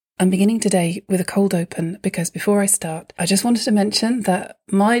I'm beginning today with a cold open because before I start, I just wanted to mention that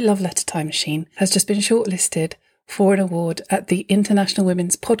my Love Letter Time Machine has just been shortlisted for an award at the International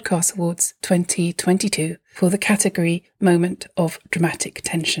Women's Podcast Awards 2022 for the category Moment of Dramatic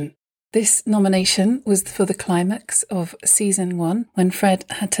Tension. This nomination was for the climax of Season 1, when Fred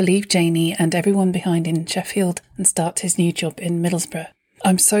had to leave Janie and everyone behind in Sheffield and start his new job in Middlesbrough.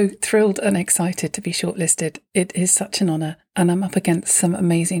 I'm so thrilled and excited to be shortlisted. It is such an honour, and I'm up against some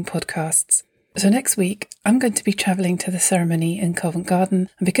amazing podcasts. So next week, I'm going to be travelling to the ceremony in Covent Garden,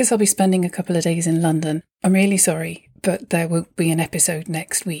 and because I'll be spending a couple of days in London, I'm really sorry, but there will be an episode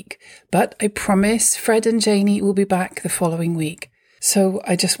next week. But I promise Fred and Janie will be back the following week. So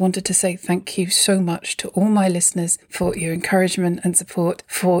I just wanted to say thank you so much to all my listeners for your encouragement and support,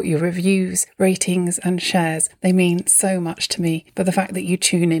 for your reviews, ratings and shares. They mean so much to me, but the fact that you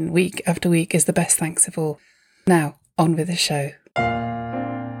tune in week after week is the best thanks of all. Now, on with the show.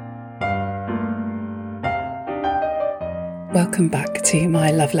 Welcome back to my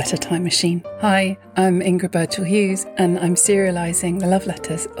Love Letter Time Machine. Hi, I'm Ingrid Birchall-Hughes, and I'm serialising the love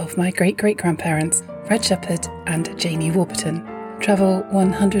letters of my great-great-grandparents, Fred Shepherd and Janie Warburton. Travel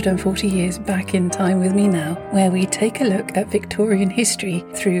 140 years back in time with me now, where we take a look at Victorian history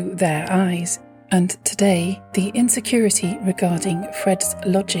through their eyes. And today, the insecurity regarding Fred's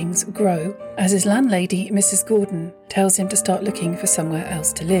lodgings grow as his landlady, Mrs. Gordon, tells him to start looking for somewhere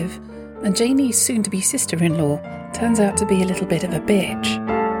else to live. And Janie's soon-to-be sister-in-law turns out to be a little bit of a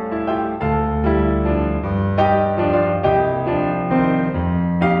bitch.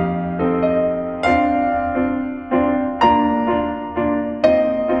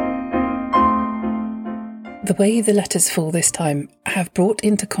 The way the letters fall this time have brought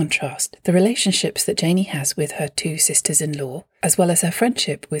into contrast the relationships that Janie has with her two sisters-in-law, as well as her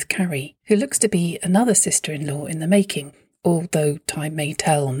friendship with Carrie, who looks to be another sister-in-law in the making, although time may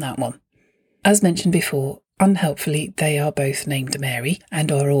tell on that one. As mentioned before, unhelpfully they are both named Mary, and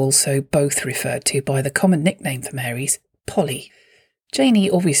are also both referred to by the common nickname for Marys, Polly. Janie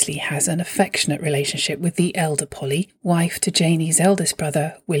obviously has an affectionate relationship with the elder Polly, wife to Janie's eldest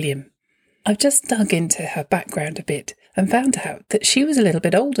brother, William. I've just dug into her background a bit and found out that she was a little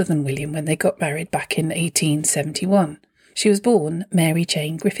bit older than William when they got married back in 1871. She was born Mary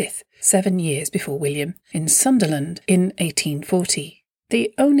Jane Griffith, 7 years before William, in Sunderland in 1840.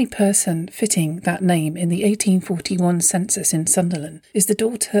 The only person fitting that name in the 1841 census in Sunderland is the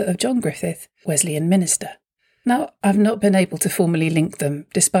daughter of John Griffith, Wesleyan minister. Now, I've not been able to formally link them,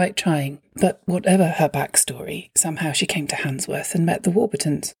 despite trying, but whatever her backstory, somehow she came to Handsworth and met the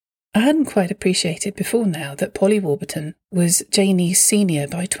Warburtons. I hadn't quite appreciated before now that Polly Warburton was Janie's senior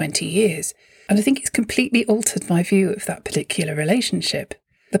by 20 years, and I think it's completely altered my view of that particular relationship.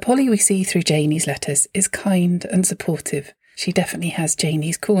 The Polly we see through Janie's letters is kind and supportive. She definitely has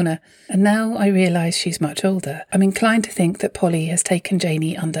Janie's corner, and now I realise she's much older, I'm inclined to think that Polly has taken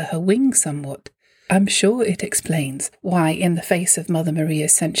Janie under her wing somewhat. I'm sure it explains why, in the face of Mother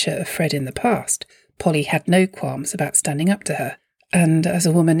Maria's censure of Fred in the past, Polly had no qualms about standing up to her. And as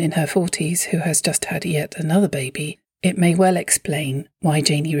a woman in her 40s who has just had yet another baby, it may well explain why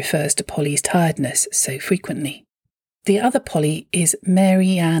Janie refers to Polly's tiredness so frequently. The other Polly is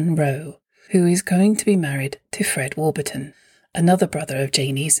Mary Ann Rowe, who is going to be married to Fred Warburton, another brother of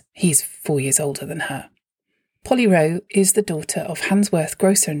Janie's. He's 4 years older than her. Polly Rowe is the daughter of Handsworth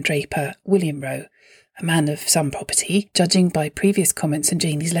grocer and draper William Rowe, a man of some property, judging by previous comments in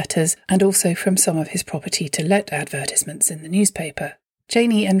Janie's letters and also from some of his property to let advertisements in the newspaper.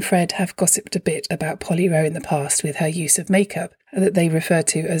 Janie and Fred have gossiped a bit about Polly Rowe in the past with her use of makeup that they refer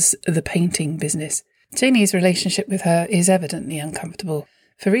to as the painting business. Janie's relationship with her is evidently uncomfortable,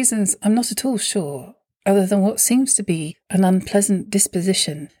 for reasons I'm not at all sure, other than what seems to be an unpleasant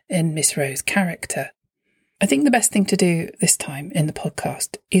disposition in Miss Rowe's character. I think the best thing to do this time in the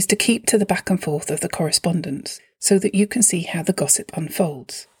podcast is to keep to the back and forth of the correspondence so that you can see how the gossip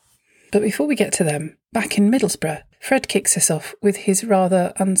unfolds. But before we get to them, back in Middlesbrough, Fred kicks us off with his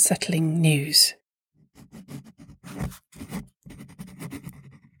rather unsettling news.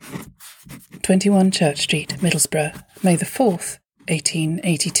 21 Church Street, Middlesbrough, May the 4th,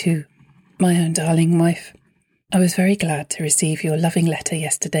 1882. My own darling wife, I was very glad to receive your loving letter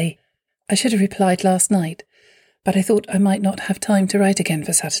yesterday. I should have replied last night, but I thought I might not have time to write again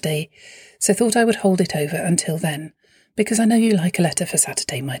for Saturday, so thought I would hold it over until then, because I know you like a letter for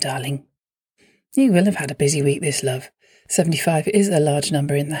Saturday, my darling. You will have had a busy week, this love. 75 is a large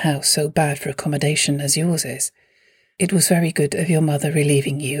number in the house, so bad for accommodation as yours is. It was very good of your mother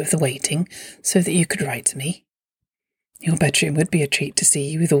relieving you of the waiting, so that you could write to me. Your bedroom would be a treat to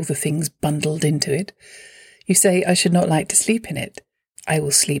see, with all the things bundled into it. You say I should not like to sleep in it. I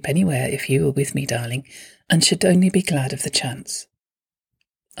will sleep anywhere if you are with me, darling, and should only be glad of the chance.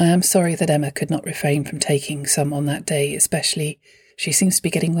 I am sorry that Emma could not refrain from taking some on that day, especially she seems to be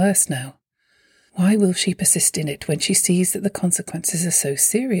getting worse now. Why will she persist in it when she sees that the consequences are so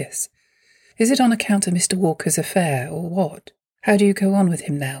serious? Is it on account of Mr. Walker's affair, or what? How do you go on with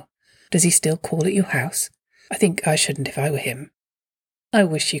him now? Does he still call at your house? I think I shouldn't if I were him. I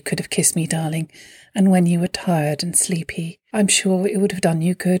wish you could have kissed me, darling, and when you were tired and sleepy, I'm sure it would have done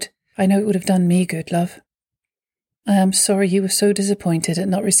you good. I know it would have done me good, love. I am sorry you were so disappointed at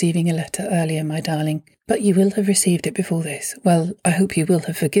not receiving a letter earlier, my darling, but you will have received it before this. Well, I hope you will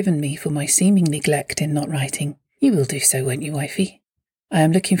have forgiven me for my seeming neglect in not writing. You will do so, won't you, wifey? I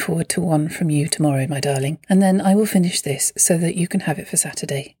am looking forward to one from you tomorrow, my darling, and then I will finish this so that you can have it for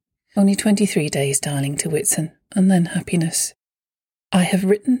Saturday. Only 23 days, darling, to Whitsun, and then happiness. I have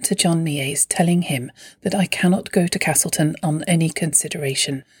written to John Mies telling him that I cannot go to Castleton on any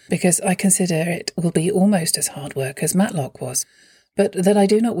consideration, because I consider it will be almost as hard work as Matlock was, but that I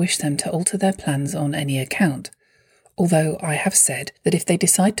do not wish them to alter their plans on any account, although I have said that if they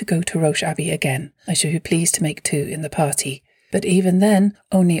decide to go to Roche Abbey again, I should be pleased to make 2 in the party, but even then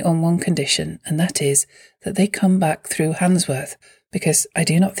only on one condition, and that is that they come back through Handsworth, because I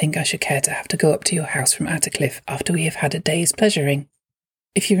do not think I should care to have to go up to your house from Attercliffe after we have had a day's pleasuring.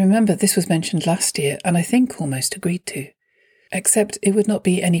 If you remember, this was mentioned last year, and I think almost agreed to. Except it would not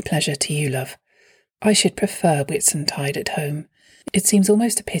be any pleasure to you, love. I should prefer Whitsuntide at home. It seems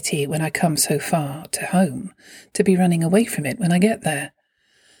almost a pity when I come so far to home to be running away from it when I get there.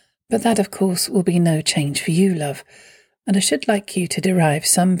 But that, of course, will be no change for you, love, and I should like you to derive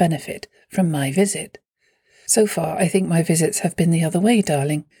some benefit from my visit. So far, I think my visits have been the other way,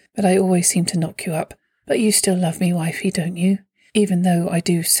 darling, but I always seem to knock you up. But you still love me, wifey, don't you? Even though I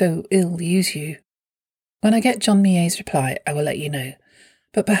do so ill use you. When I get John Mies' reply, I will let you know.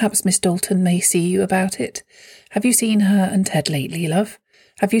 But perhaps Miss Dalton may see you about it. Have you seen her and Ted lately, love?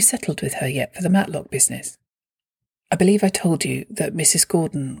 Have you settled with her yet for the Matlock business? I believe I told you that Mrs.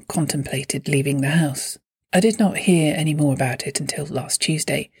 Gordon contemplated leaving the house. I did not hear any more about it until last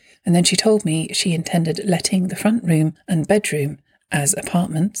Tuesday, and then she told me she intended letting the front room and bedroom as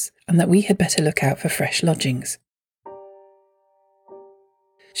apartments, and that we had better look out for fresh lodgings.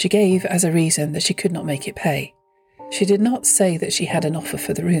 She gave as a reason that she could not make it pay. She did not say that she had an offer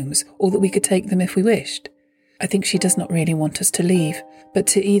for the rooms, or that we could take them if we wished. I think she does not really want us to leave, but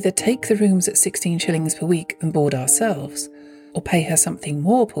to either take the rooms at 16 shillings per week and board ourselves, or pay her something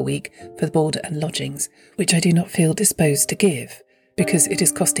more per week for the board and lodgings, which I do not feel disposed to give, because it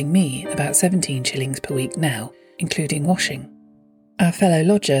is costing me about 17 shillings per week now, including washing. Our fellow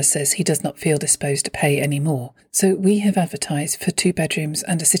lodger says he does not feel disposed to pay any more, so we have advertised for 2 bedrooms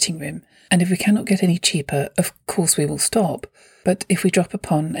and a sitting room, and if we cannot get any cheaper, of course we will stop, but if we drop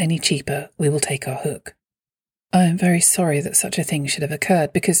upon any cheaper, we will take our hook. I am very sorry that such a thing should have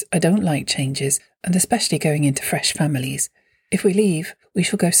occurred, because I don't like changes, and especially going into fresh families. If we leave, we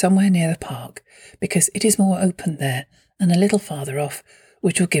shall go somewhere near the park, because it is more open there, and a little farther off,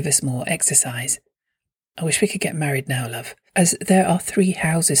 which will give us more exercise. I wish we could get married now, love, as there are 3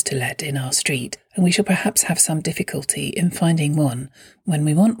 houses to let in our street, and we shall perhaps have some difficulty in finding one when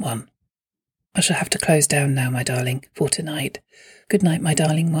we want one. I shall have to close down now, my darling, for tonight. Good night, my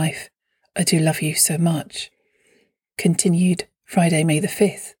darling wife. I do love you so much. Continued Friday, May the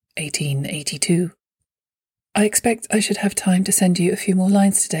 5th, 1882. I expect I should have time to send you a few more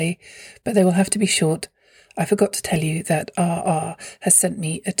lines today, but they will have to be short. I forgot to tell you that R.R. has sent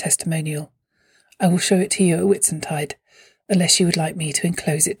me a testimonial. I will show it to you at Whitsuntide, unless you would like me to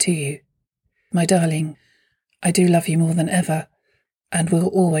enclose it to you. My darling, I do love you more than ever, and will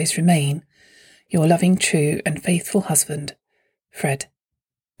always remain your loving, true, and faithful husband, Fred.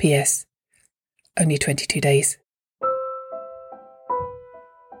 P.S. Only 22 days.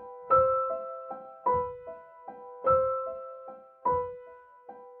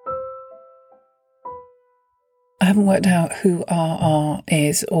 I haven't worked out who R.R.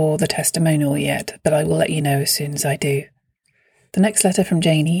 is or the testimonial yet, but I will let you know as soon as I do. The next letter from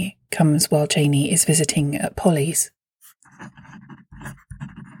Janie comes while Janie is visiting at Polly's.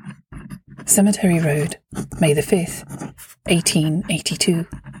 Cemetery Road, May the 5th, 1882.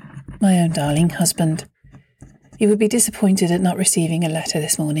 My own darling husband. You would be disappointed at not receiving a letter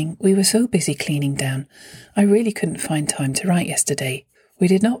this morning. We were so busy cleaning down. I really couldn't find time to write yesterday. We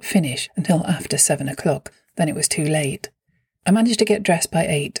did not finish until after 7 o'clock. Then it was too late. I managed to get dressed by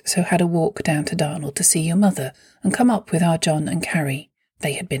 8, so had a walk down to Darnell to see your mother and come up with our John and Carrie.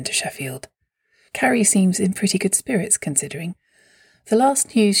 They had been to Sheffield. Carrie seems in pretty good spirits, considering. The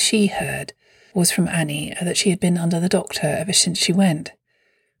last news she heard was from Annie that she had been under the doctor ever since she went.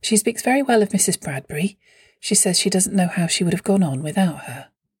 She speaks very well of Mrs. Bradbury. She says she doesn't know how she would have gone on without her.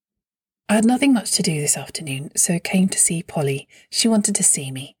 I had nothing much to do this afternoon, so came to see Polly. She wanted to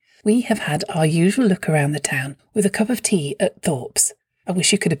see me. We have had our usual look around the town with a cup of tea at Thorpe's. I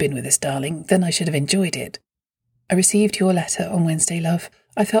wish you could have been with us, darling, then I should have enjoyed it. I received your letter on Wednesday, love.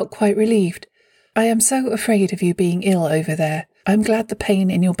 I felt quite relieved. I am so afraid of you being ill over there. I am glad the pain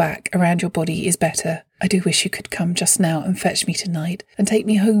in your back around your body is better. I do wish you could come just now and fetch me tonight and take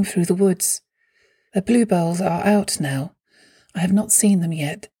me home through the woods. The bluebells are out now. I have not seen them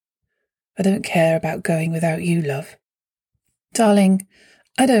yet. I don't care about going without you, love. Darling,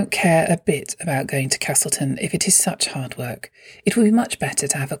 I don't care a bit about going to Castleton if it is such hard work. It will be much better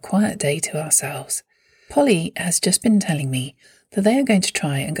to have a quiet day to ourselves. Polly has just been telling me that they are going to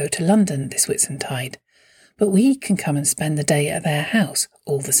try and go to London this Whitsuntide, but we can come and spend the day at their house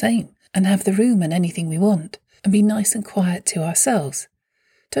all the same, and have the room and anything we want, and be nice and quiet to ourselves.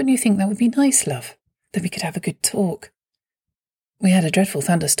 Don't you think that would be nice, love? Then we could have a good talk. We had a dreadful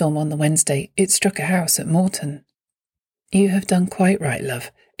thunderstorm on the Wednesday. It struck a house at Morton. You have done quite right,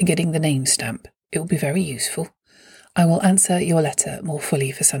 love, in getting the name stamp. It will be very useful. I will answer your letter more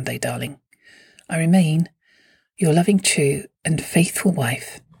fully for Sunday, darling. I remain your loving, true and faithful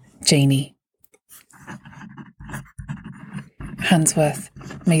wife, Janie. Handsworth,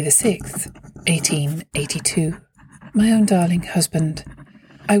 May the 6th, 1882. My own darling husband,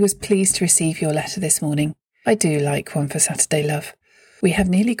 I was pleased to receive your letter this morning. I do like one for Saturday, love. We have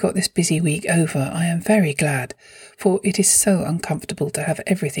nearly got this busy week over. I am very glad, for it is so uncomfortable to have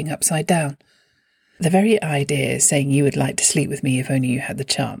everything upside down. The very idea of saying you would like to sleep with me if only you had the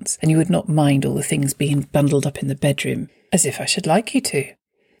chance, and you would not mind all the things being bundled up in the bedroom, as if I should like you to.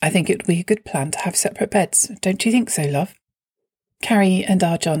 I think it would be a good plan to have separate beds. Don't you think so, love? Carrie and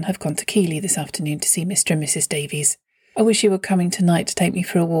our John have gone to Keighley this afternoon to see Mr. and Mrs. Davies. I wish you were coming tonight to take me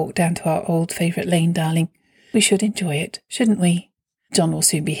for a walk down to our old favourite lane, darling. We should enjoy it, shouldn't we? John will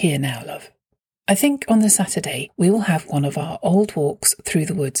soon be here now, love. I think on the Saturday we will have one of our old walks through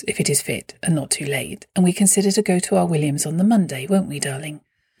the woods if it is fit and not too late, and we consider to go to our Williams on the Monday, won't we, darling?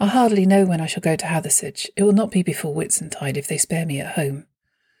 I hardly know when I shall go to Hathersage. It will not be before Whitsuntide if they spare me at home.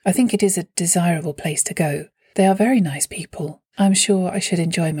 I think it is a desirable place to go. They are very nice people. I am sure I should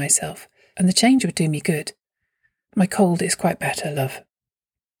enjoy myself, and the change would do me good. My cold is quite better, love.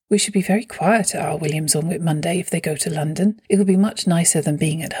 We should be very quiet at our Williams on Whit Monday if they go to London. It would be much nicer than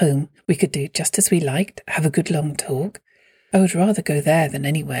being at home. We could do just as we liked, have a good long talk. I would rather go there than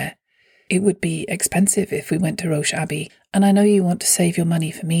anywhere. It would be expensive if we went to Roche Abbey, and I know you want to save your money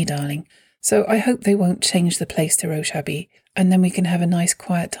for me, darling. So I hope they won't change the place to Roche Abbey, and then we can have a nice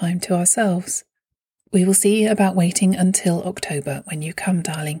quiet time to ourselves. We will see about waiting until October when you come,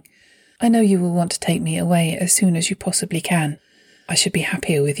 darling. I know you will want to take me away as soon as you possibly can. I should be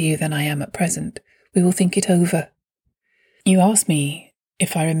happier with you than I am at present. We will think it over. You asked me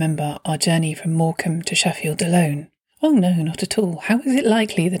if I remember our journey from Morecambe to Sheffield alone. Oh no, not at all. How is it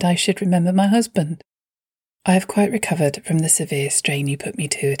likely that I should remember my husband? I have quite recovered from the severe strain you put me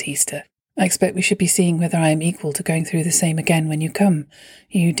to at Easter. I expect we should be seeing whether I am equal to going through the same again when you come,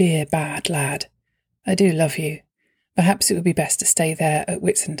 you dear bad lad. I do love you. Perhaps it would be best to stay there at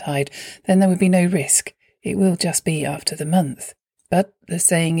Whitsuntide, then there would be no risk. It will just be after the month. But the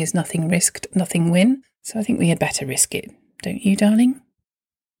saying is nothing risked, nothing win, so I think we had better risk it. Don't you, darling?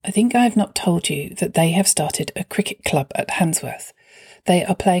 I think I have not told you that they have started a cricket club at Handsworth. They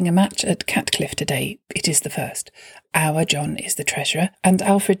are playing a match at Catcliffe today. It is the first. Our John is the treasurer, and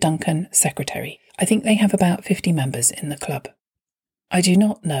Alfred Duncan secretary. I think they have about 50 members in the club. I do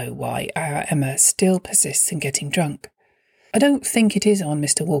not know why our Emma still persists in getting drunk. I don't think it is on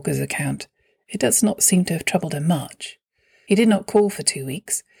Mr. Walker's account. It does not seem to have troubled her much. He did not call for 2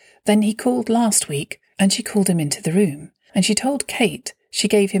 weeks. Then he called last week, and she called him into the room, and she told Kate she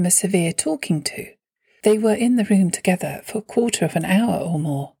gave him a severe talking to. They were in the room together for a quarter of an hour or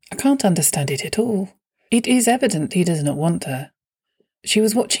more. I can't understand it at all. It is evident he does not want her. She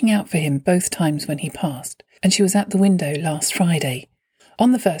was watching out for him both times when he passed, and she was at the window last Friday.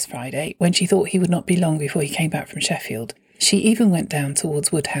 On the first Friday, when she thought he would not be long before he came back from Sheffield, she even went down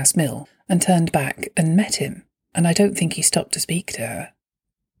towards Woodhouse Mill and turned back and met him, and I don't think he stopped to speak to her.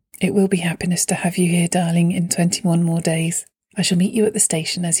 It will be happiness to have you here, darling, in 21 more days. I shall meet you at the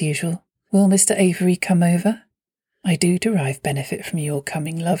station as usual. Will Mr. Avery come over? I do derive benefit from your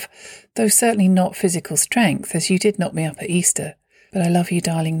coming, love, though certainly not physical strength, as you did knock me up at Easter, but I love you,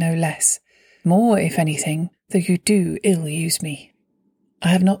 darling, no less. More, if anything, though you do ill-use me. I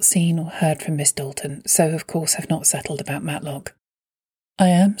have not seen or heard from Miss Dalton, so of course have not settled about Matlock. I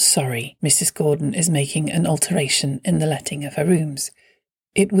am sorry Mrs. Gordon is making an alteration in the letting of her rooms.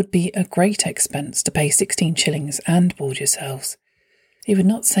 It would be a great expense to pay 16 shillings and board yourselves. You would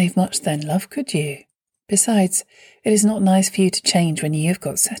not save much then, love, could you? Besides, it is not nice for you to change when you have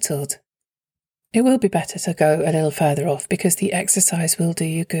got settled. It will be better to go a little further off because the exercise will do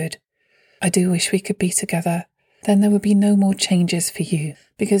you good. I do wish we could be together. Then there would be no more changes for you,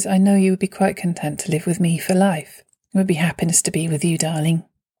 because I know you would be quite content to live with me for life. It would be happiness to be with you, darling.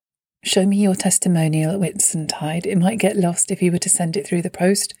 Show me your testimonial at Whitsuntide. It might get lost if you were to send it through the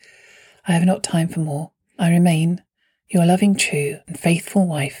post. I have not time for more. I remain your loving, true and faithful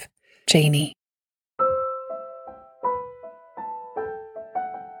wife, Janie.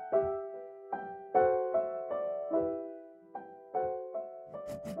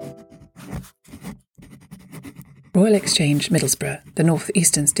 Royal Exchange, Middlesbrough, the North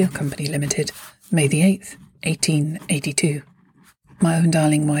Eastern Steel Company Limited, May the 8th, 1882. My own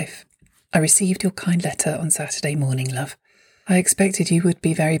darling wife, I received your kind letter on Saturday morning, love. I expected you would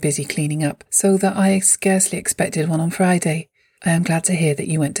be very busy cleaning up, so that I scarcely expected one on Friday. I am glad to hear that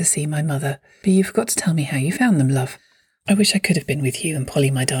you went to see my mother, but you forgot to tell me how you found them, love. I wish I could have been with you and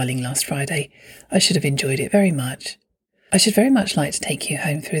Polly, my darling, last Friday. I should have enjoyed it very much. I should very much like to take you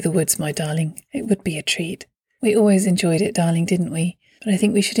home through the woods, my darling. It would be a treat. We always enjoyed it, darling, didn't we? But I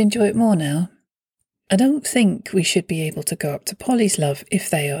think we should enjoy it more now. I don't think we should be able to go up to Polly's, love, if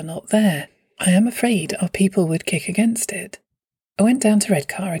they are not there. I am afraid our people would kick against it. I went down to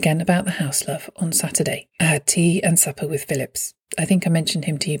Redcar again about the house, love, on Saturday. I had tea and supper with Phillips. I think I mentioned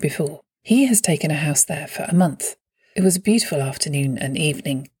him to you before. He has taken a house there for a month. It was a beautiful afternoon and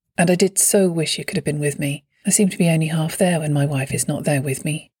evening, and I did so wish you could have been with me. I seem to be only half there when my wife is not there with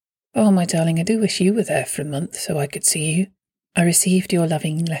me. Oh, my darling, I do wish you were there for a month so I could see you. I received your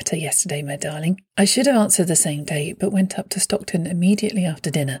loving letter yesterday, my darling. I should have answered the same day, but went up to Stockton immediately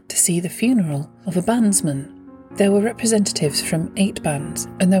after dinner to see the funeral of a bandsman. There were representatives from 8 bands,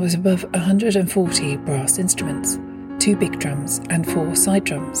 and there was above 140 brass instruments, 2 big drums and 4 side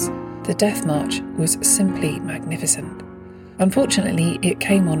drums. The death march was simply magnificent. Unfortunately, it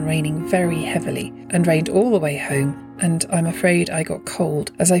came on raining very heavily and rained all the way home, and I'm afraid I got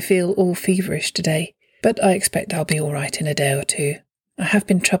cold as I feel all feverish today. But I expect I'll be all right in a day or two. I have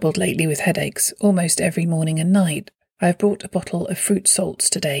been troubled lately with headaches almost every morning and night. I have brought a bottle of fruit salts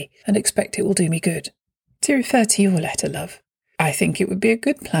today and expect it will do me good. To refer to your letter, love, I think it would be a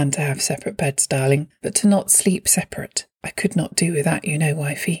good plan to have separate beds, darling, but to not sleep separate. I could not do without, you know,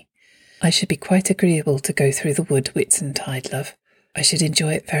 wifey. I should be quite agreeable to go through the wood Whitsuntide, love. I should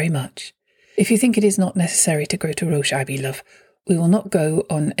enjoy it very much. If you think it is not necessary to go to Roche Abbey, love, we will not go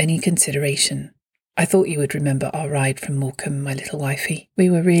on any consideration. I thought you would remember our ride from Morecambe, my little wifey. We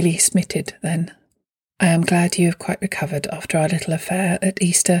were really smitted then. I am glad you have quite recovered after our little affair at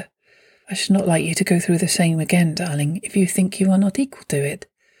Easter. I should not like you to go through the same again, darling, if you think you are not equal to it.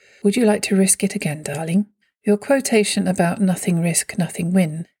 Would you like to risk it again, darling? Your quotation about nothing risk, nothing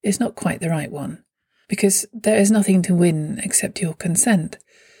win is not quite the right one, because there is nothing to win except your consent,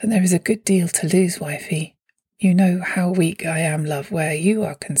 and there is a good deal to lose, wifey. You know how weak I am, love, where you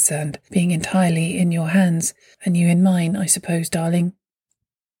are concerned, being entirely in your hands, and you in mine, I suppose, darling.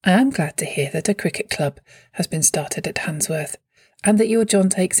 I am glad to hear that a cricket club has been started at Handsworth, and that your John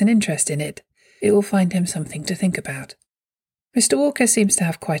takes an interest in it. It will find him something to think about. Mr. Walker seems to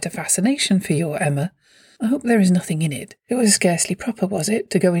have quite a fascination for your Emma. I hope there is nothing in it. It was scarcely proper, was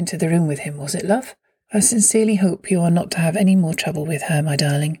it, to go into the room with him, was it, love? I sincerely hope you are not to have any more trouble with her, my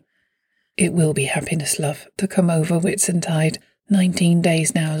darling. It will be happiness, love, to come over Whitsuntide. 19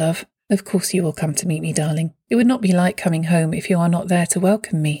 days now, love. Of course you will come to meet me, darling. It would not be like coming home if you are not there to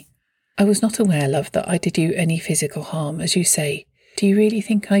welcome me. I was not aware, love, that I did you any physical harm, as you say. Do you really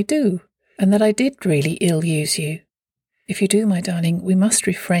think I do? And that I did really ill-use you? If you do, my darling, we must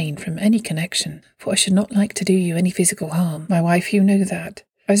refrain from any connection, for I should not like to do you any physical harm. My wife, you know that.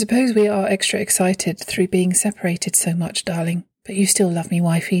 I suppose we are extra excited through being separated so much, darling. But you still love me,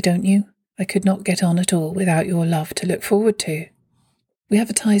 wifey, don't you? I could not get on at all without your love to look forward to. We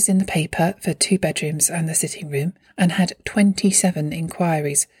advertised in the paper for 2 bedrooms and the sitting room, and had 27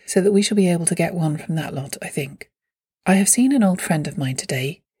 inquiries, so that we shall be able to get one from that lot, I think. I have seen an old friend of mine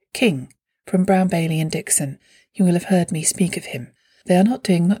today, King, from Brown Bailey and Dixon. You will have heard me speak of him. They are not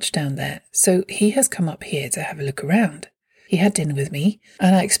doing much down there, so he has come up here to have a look around. He had dinner with me,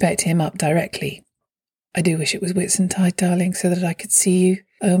 and I expect him up directly. I do wish it was Whitsuntide, darling, so that I could see you.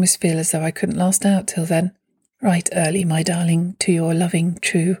 I almost feel as though I couldn't last out till then. Write early, my darling, to your loving,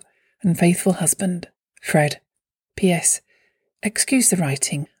 true, and faithful husband, Fred. P.S. Excuse the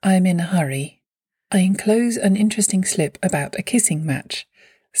writing. I am in a hurry. I enclose an interesting slip about a kissing match.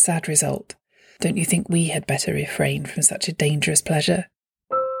 Sad result. Don't you think we had better refrain from such a dangerous pleasure?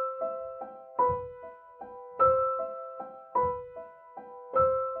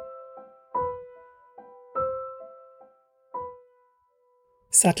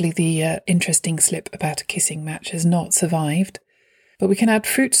 Sadly, the interesting slip about a kissing match has not survived, but we can add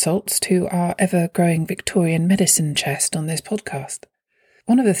fruit salts to our ever-growing Victorian medicine chest on this podcast.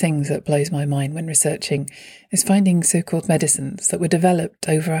 One of the things that blows my mind when researching is finding so-called medicines that were developed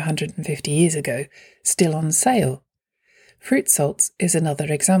over 150 years ago still on sale. Fruit salts is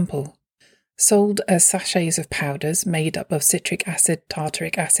another example. Sold as sachets of powders made up of citric acid,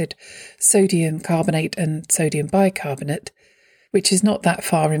 tartaric acid, sodium carbonate and sodium bicarbonate, which is not that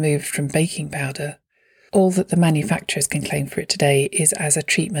far removed from baking powder. All that the manufacturers can claim for it today is as a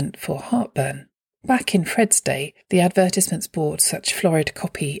treatment for heartburn. Back in Fred's day, the advertisements bore such florid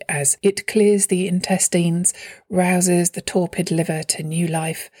copy as "it clears the intestines, rouses the torpid liver to new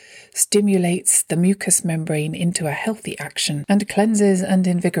life, stimulates the mucous membrane into a healthy action, and cleanses and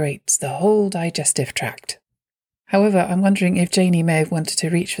invigorates the whole digestive tract." However, I'm wondering if Janie may have wanted to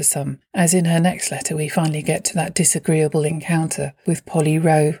reach for some, as in her next letter we finally get to that disagreeable encounter with Polly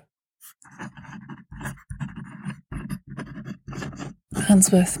Rowe.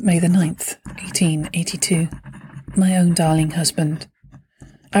 Handsworth, May the 9th, 1882. My own darling husband,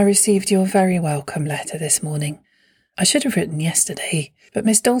 I received your very welcome letter this morning. I should have written yesterday, but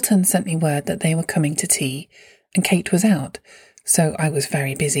Miss Dalton sent me word that they were coming to tea, and Kate was out, so I was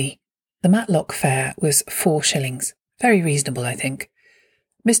very busy. The Matlock fare was 4 shillings. Very reasonable, I think.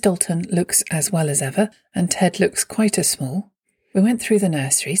 Miss Dalton looks as well as ever, and Ted looks quite as small. We went through the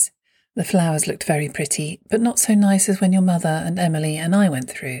nurseries. The flowers looked very pretty, but not so nice as when your mother and Emily and I went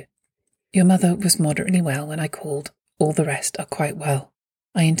through. Your mother was moderately well when I called. All the rest are quite well.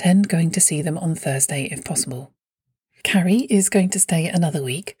 I intend going to see them on Thursday if possible. Carrie is going to stay another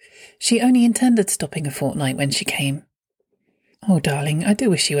week. She only intended stopping a fortnight when she came. Oh, darling, I do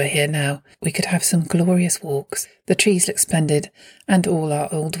wish you were here now. We could have some glorious walks. The trees look splendid, and all our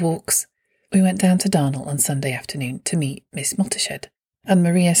old walks. We went down to Darnall on Sunday afternoon to meet Miss Mottershed, and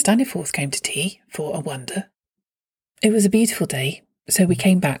Maria Staniforth came to tea, for a wonder. It was a beautiful day, so we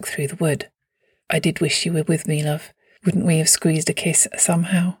came back through the wood. I did wish you were with me, love. Wouldn't we have squeezed a kiss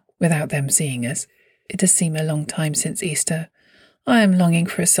somehow, without them seeing us? It does seem a long time since Easter. I am longing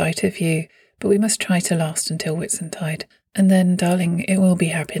for a sight of you, but we must try to last until Whitsuntide. And then, darling, it will be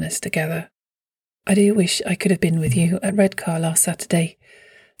happiness together. I do wish I could have been with you at Redcar last Saturday.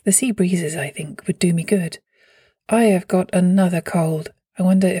 The sea breezes, I think, would do me good. I have got another cold. I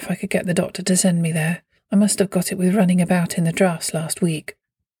wonder if I could get the doctor to send me there. I must have got it with running about in the draughts last week.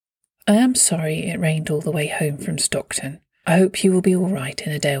 I am sorry it rained all the way home from Stockton. I hope you will be all right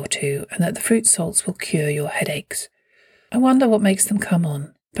in a day or two, and that the fruit salts will cure your headaches. I wonder what makes them come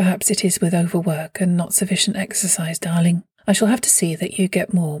on. Perhaps it is with overwork and not sufficient exercise, darling. I shall have to see that you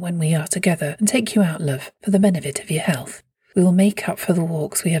get more when we are together and take you out, love, for the benefit of your health. We will make up for the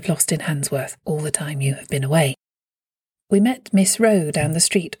walks we have lost in Handsworth all the time you have been away. We met Miss Rowe down the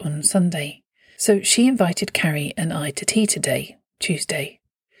street on Sunday, so she invited Carrie and I to tea today, Tuesday.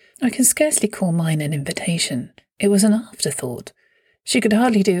 I can scarcely call mine an invitation. It was an afterthought. She could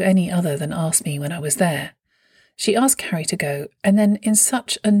hardly do any other than ask me when I was there. She asked Carrie to go, and then in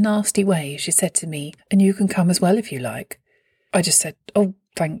such a nasty way she said to me, "And you can come as well if you like." I just said, "Oh,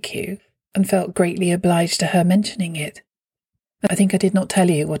 thank you," and felt greatly obliged to her mentioning it. I think I did not tell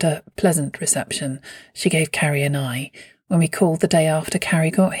you what a pleasant reception she gave Carrie and I when we called the day after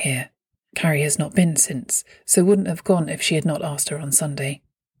Carrie got here. Carrie has not been since, so wouldn't have gone if she had not asked her on Sunday.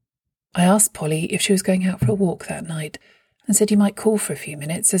 I asked Polly if she was going out for a walk that night, and said you might call for a few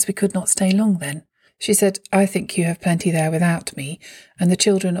minutes, as we could not stay long then. She said, "I think you have plenty there without me, and the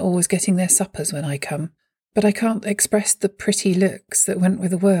children are always getting their suppers when I come. But I can't express the pretty looks that went with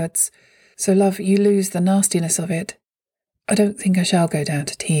the words, so, love, you lose the nastiness of it. I don't think I shall go down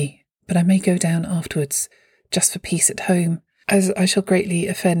to tea, but I may go down afterwards, just for peace at home, as I shall greatly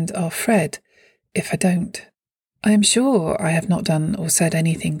offend our Fred if I don't. I am sure I have not done or said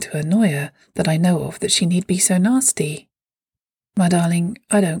anything to annoy her that I know of that she need be so nasty. My darling,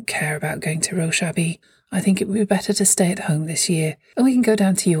 I don't care about going to Roche Abbey. I think it would be better to stay at home this year, and we can go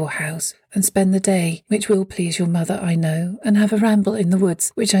down to your house and spend the day, which will please your mother, I know, and have a ramble in the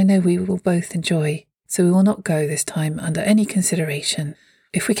woods, which I know we will both enjoy. So we will not go this time under any consideration.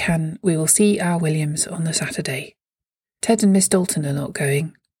 If we can, we will see our Williams on the Saturday. Ted and Miss Dalton are not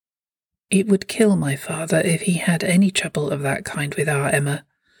going. It would kill my father if he had any trouble of that kind with our Emma.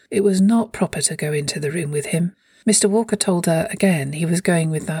 It was not proper to go into the room with him. Mr. Walker told her again he was going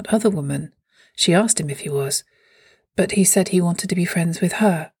with that other woman. She asked him if he was, but he said he wanted to be friends with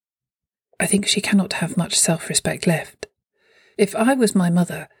her. I think she cannot have much self-respect left. If I was my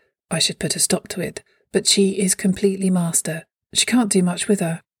mother, I should put a stop to it, but she is completely master. She can't do much with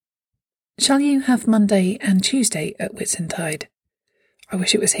her. Shall you have Monday and Tuesday at Whitsuntide? I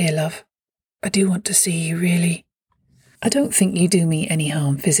wish it was here, love. I do want to see you, really. I don't think you do me any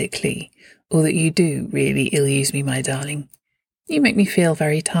harm physically, or that you do really ill-use me, my darling. You make me feel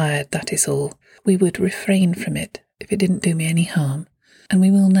very tired, that is all. We would refrain from it if it didn't do me any harm, and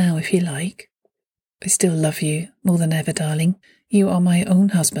we will now if you like. I still love you more than ever, darling. You are my own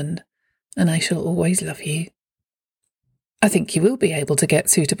husband, and I shall always love you. I think you will be able to get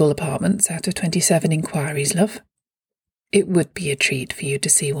suitable apartments out of 27 inquiries, love. It would be a treat for you to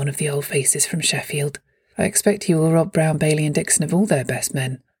see one of the old faces from Sheffield. I expect you will rob Brown, Bailey and Dixon of all their best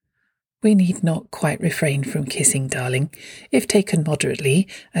men. We need not quite refrain from kissing, darling. If taken moderately,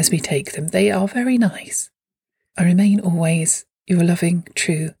 as we take them, they are very nice. I remain always your loving,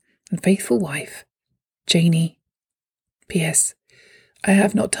 true and faithful wife, Janie. P.S. I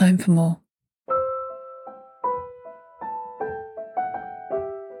have not time for more.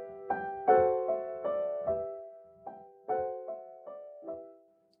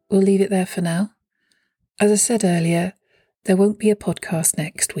 We'll leave it there for now. As I said earlier, there won't be a podcast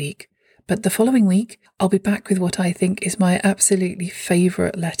next week, but the following week I'll be back with what I think is my absolutely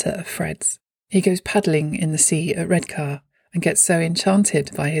favourite letter of Fred's. He goes paddling in the sea at Redcar and gets so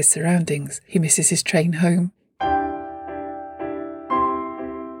enchanted by his surroundings he misses his train home.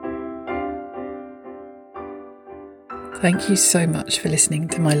 Thank you so much for listening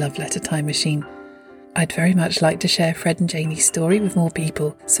to my Love Letter Time Machine. I'd very much like to share Fred and Janie's story with more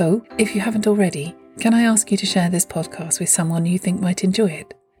people, so if you haven't already, can I ask you to share this podcast with someone you think might enjoy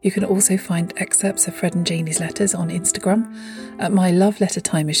it? You can also find excerpts of Fred and Janie's letters on Instagram at My Love Letter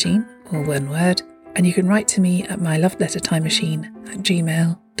Time Machine, all one word, and you can write to me at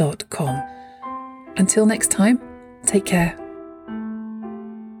mylovelettertimemachine@gmail.com. Until next time, take care.